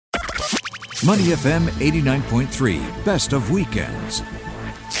Money FM 89.3, best of weekends.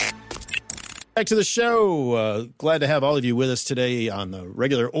 Back to the show. Glad to have all of you with us today on the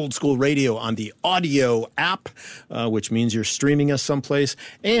regular old school radio on the audio app, which means you're streaming us someplace,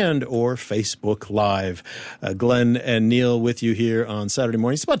 and or Facebook Live. Glenn and Neil with you here on Saturday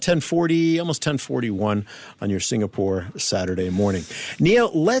morning. It's about 10:40, almost 10:41 on your Singapore Saturday morning. Neil,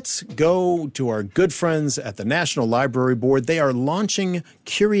 let's go to our good friends at the National Library Board. They are launching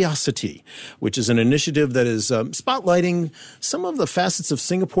Curiosity, which is an initiative that is spotlighting some of the facets of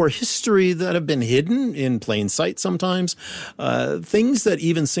Singapore history that have been hidden in plain sight sometimes, things that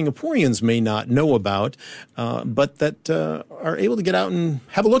even Singaporeans may not know about, but that are able to get out and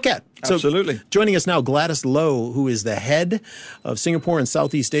have a look at. Absolutely. So, joining us now, Gladys Lowe, who is the head of Singapore and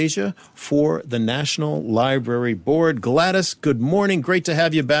Southeast Asia for the National Library Board. Gladys, good morning. Great to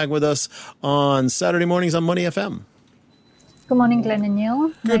have you back with us on Saturday mornings on Money FM. Good morning, Glenn and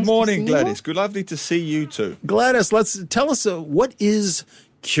Neil. Good morning, Gladys. Good, lovely to see you too. Gladys, tell us what is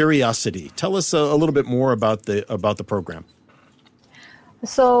Curiosity? Tell us a little bit more about the program.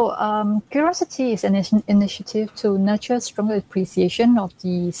 So, Curiosity is an initiative to nurture stronger appreciation of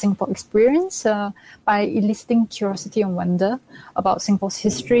the Singapore experience by eliciting curiosity and wonder about Singapore's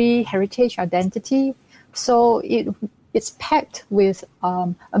history, heritage, identity. So it's packed with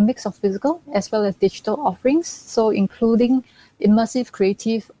a mix of physical as well as digital offerings, so including immersive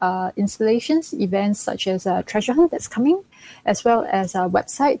creative installations, events such as Treasure Hunt that's coming, as well as a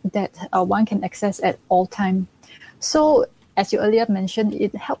website that one can access at all time. So, as you earlier mentioned,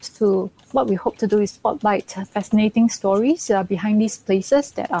 what we hope to do is spotlight fascinating stories behind these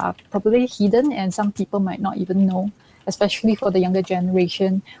places that are probably hidden and some people might not even know, especially for the younger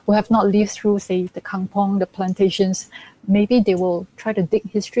generation who have not lived through, say, the kampong, the plantations. Maybe they will try to dig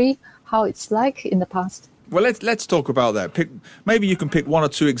history, how it's like in the past. Well, let's talk about that. Maybe you can pick one or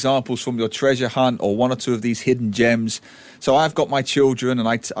two examples from your treasure hunt or one or two of these hidden gems. So I've got my children and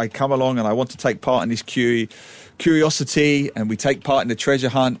I come along and I want to take part in this curiosity and we take part in the treasure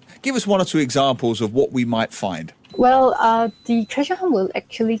hunt. Give us one or two examples of what we might find. Well, the treasure hunt will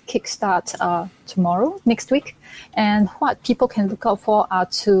actually kickstart tomorrow, next week. And what people can look out for are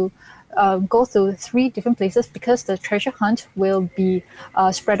to go to 3 different places because the treasure hunt will be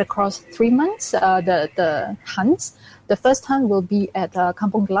spread across 3 months, the hunts. The first hunt will be at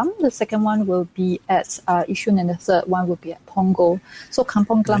Kampong Glam, the second one will be at Yishun, and the third one will be at Punggol. So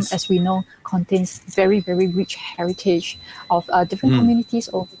Kampong Glam, as we know, contains very, very rich heritage of different communities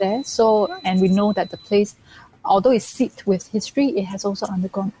over there. So, and we know that the place, although it's steeped with history, it has also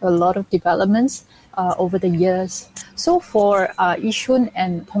undergone a lot of developments over the years. So for Yishun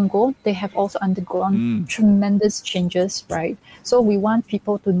and Punggol, they have also undergone tremendous changes, right? So we want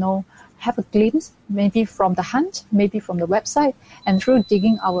people to have a glimpse, maybe from the hunt, maybe from the website, and through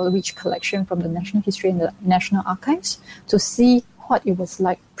digging our rich collection from the National History and the National Archives to see what it was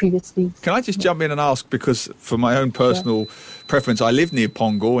like previously. Can I just jump in and ask, because for my own personal preference, I live near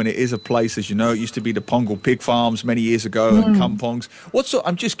Punggol and it is a place, as you know, it used to be the Punggol pig farms many years ago and kampongs.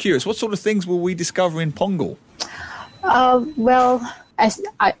 I'm just curious, what sort of things will we discover in Punggol? Well, as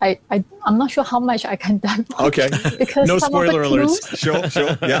I'm not sure how much I can dive on. Okay. Because no spoiler alerts. Sure.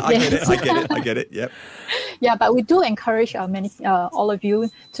 Yeah, I get it. Yep. Yeah, but we do encourage all of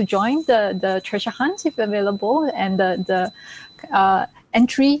you to join the treasure hunt if available, and the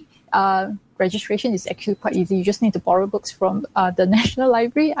entry registration is actually quite easy. You just need to borrow books from the National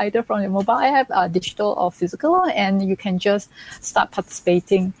Library, either from your mobile app, digital or physical, and you can just start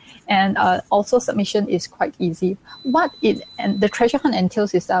participating. And also submission is quite easy. And the treasure hunt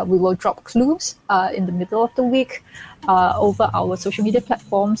entails is that we will drop clues in the middle of the week over our social media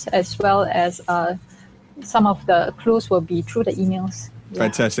platforms, as well as some of the clues will be through the emails. Yeah.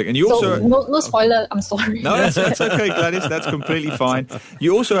 Fantastic. And you also... No spoiler, I'm sorry. No, that's okay, Gladys. That's completely fine.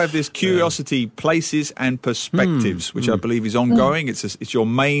 You also have this Curiosity Places and Perspectives, which I believe is ongoing. It's your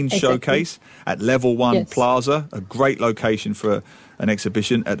main showcase at Level 1 Plaza, a great location for an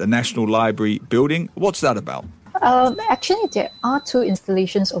exhibition at the National Library building. What's that about? Actually, there are 2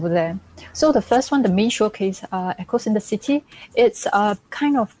 installations over there. So the first one, the main showcase, Echoes in the City, it's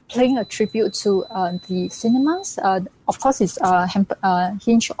kind of paying a tribute to the cinemas. Of course, it's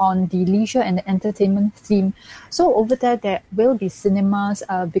hinged on the leisure and the entertainment theme. So over there will be cinemas,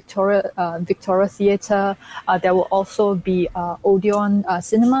 Victoria Theatre. There will also be Odeon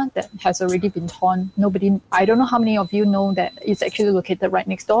Cinema that has already been torn. I don't know how many of you know that it's actually located right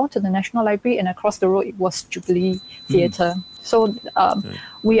next door to the National Library, and across the road it was Jubilee Theatre. So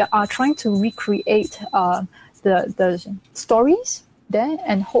we are trying to recreate the stories there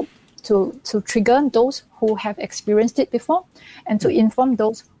and hope to trigger those who have experienced it before and to inform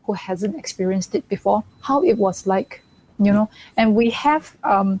those who hasn't experienced it before, how it was like, and we have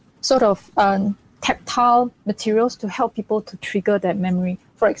tactile materials to help people to trigger that memory.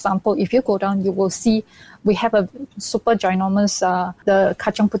 For example, if you go down, you will see we have a super ginormous, the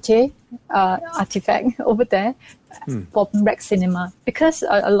Kacang Puteh artifact over there for Rex Cinema, because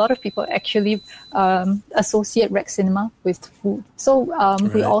a lot of people actually associate Rex Cinema with food. So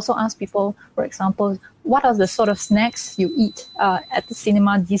we also ask people, for example, what are the sort of snacks you eat at the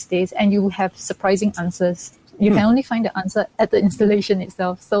cinema these days? And you have surprising answers. You can only find the answer at the installation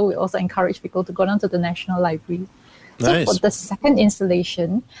itself. So we also encourage people to go down to the National Library. Nice. So for the second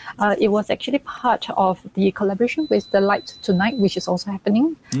installation, it was actually part of the collaboration with the Light Tonight, which is also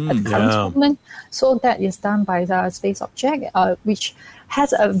happening at the current moment. So that is done by the Space Object, which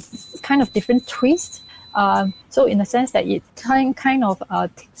has a kind of different twist. So in the sense that it kind of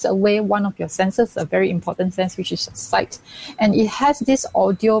takes away one of your senses, a very important sense, which is sight. And it has this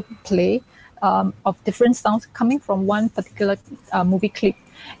audio play of different sounds coming from one particular movie clip.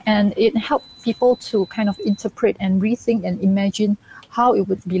 And it helped people to kind of interpret and rethink and imagine how it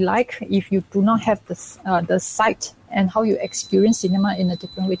would be like if you do not have the sight, and how you experience cinema in a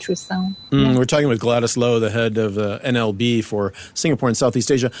different way through sound. We're talking with Gladys Lowe, the head of NLB for Singapore and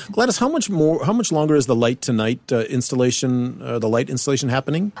Southeast Asia. Gladys, how much longer is the Light Tonight installation, the light installation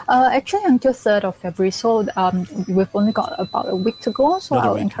happening? Actually, until 3rd of February. So we've only got about a week to go. So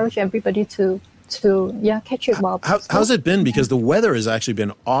I'll encourage everybody to catch it while how's it been? Because the weather has actually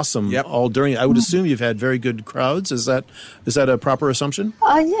been awesome all during it. I would assume you've had very good crowds. Is that a proper assumption?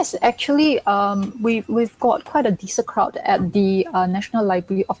 Yes, actually, we've got quite a decent crowd at the National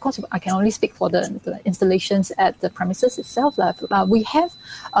Library. Of course, I can only speak for the installations at the premises itself. We have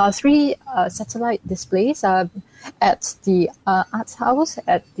 3 satellite displays at the Arts House,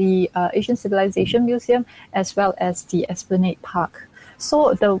 at the Asian Civilization Museum, as well as the Esplanade Park.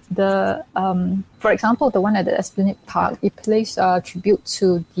 So for example, the one at the Esplanade Park, it pays tribute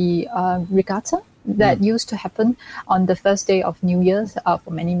to the regatta that used to happen on the first day of New Year's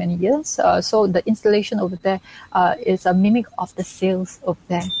for many, many years. So the installation over there is a mimic of the sails over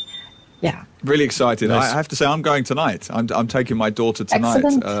there. Yeah. Really excited. Nice. I have to say, I'm going tonight. I'm taking my daughter tonight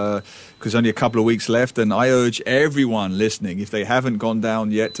because only a couple of weeks left. And I urge everyone listening, if they haven't gone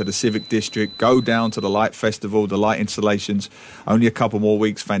down yet to the Civic District, go down to the Light Festival, the light installations. Only a couple more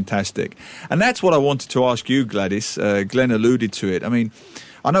weeks. Fantastic. And that's what I wanted to ask you, Gladys. Glenn alluded to it. I mean,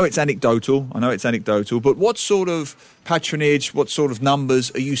 I know it's anecdotal, but what sort of patronage, what sort of numbers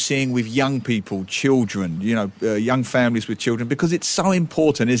are you seeing with young people, children, young families with children? Because it's so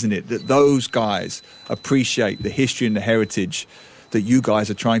important, isn't it, that those guys appreciate the history and the heritage that you guys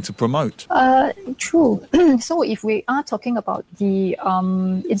are trying to promote? True. So if we are talking about the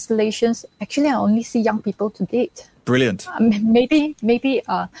installations, actually I only see young people to date. Brilliant. Maybe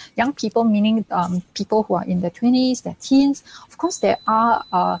young people, meaning people who are in their 20s, their teens. Of course, there are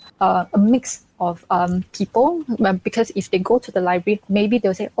a mix of people, because if they go to the library, maybe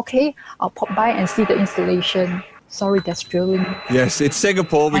they'll say, okay, I'll pop by and see the installation. Sorry, that's drilling. Yes, it's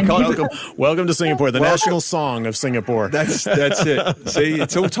Singapore. Welcome to Singapore, the national song of Singapore. That's it. See,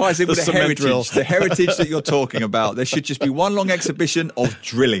 it all ties in with the heritage. Drill. The heritage that you're talking about. There should just be one long exhibition of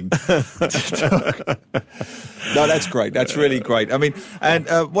drilling. No, that's great. That's really great. I mean, and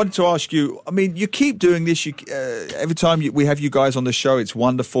wanted to ask you, I mean, you keep doing this. Every time we have you guys on the show, it's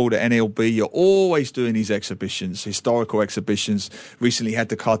wonderful. The NLB, you're always doing these exhibitions, historical exhibitions. Recently had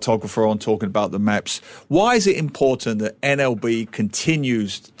the cartographer on talking about the maps. Why is it important that NLB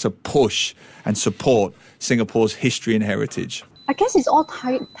continues to push and support Singapore's history and heritage? I guess it's all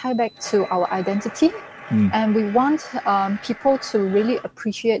tied back to our identity. And we want people to really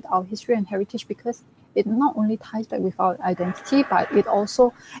appreciate our history and heritage, because it not only ties back with our identity, but it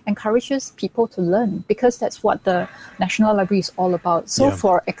also encourages people to learn, because that's what the National Library is all about. So,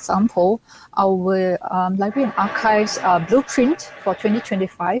 for example, our Library and Archives blueprint for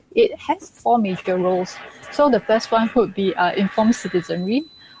 2025, it has 4 major roles. So the first one would be informed citizenry,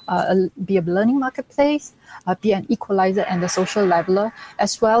 be a learning marketplace, be an equalizer and a social leveler,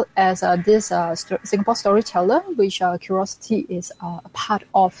 as well as this Singapore storyteller, which Curiosity is a part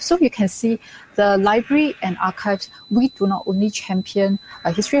of. So you can see the library and archives, we do not only champion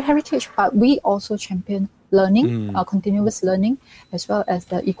history and heritage, but we also champion learning, continuous learning, as well as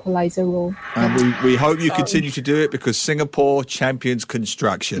the equalizer role. And we hope you continue to do it, because Singapore champions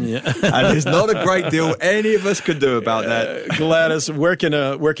construction. Yeah. And there's not a great deal any of us can do about that. Gladys, where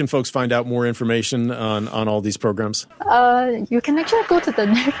can folks find out more information on all these programs? You can actually go to the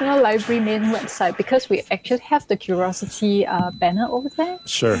National Library main website, because we actually have the Curiosity banner over there.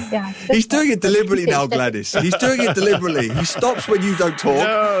 Sure. Yeah. He's doing it deliberately now, Gladys. He's doing it deliberately. He stops when you don't talk.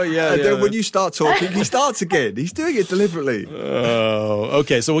 Oh, yeah. And then when you start talking, he starts again. He's doing it deliberately. Oh,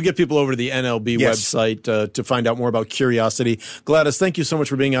 okay. So we'll get people over to the NLB website to find out more about Curiosity. Gladys, thank you so much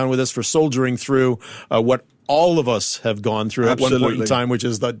for being on with us, for soldiering through what all of us have gone through at one point in time, which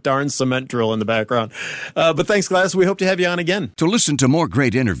is the darn cement drill in the background. But thanks, Gladys. We hope to have you on again. To listen to more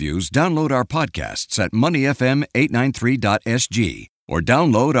great interviews, download our podcasts at moneyfm893.sg or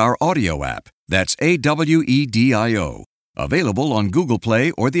download our audio app. That's AWEDIO. Available on Google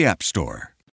Play or the App Store.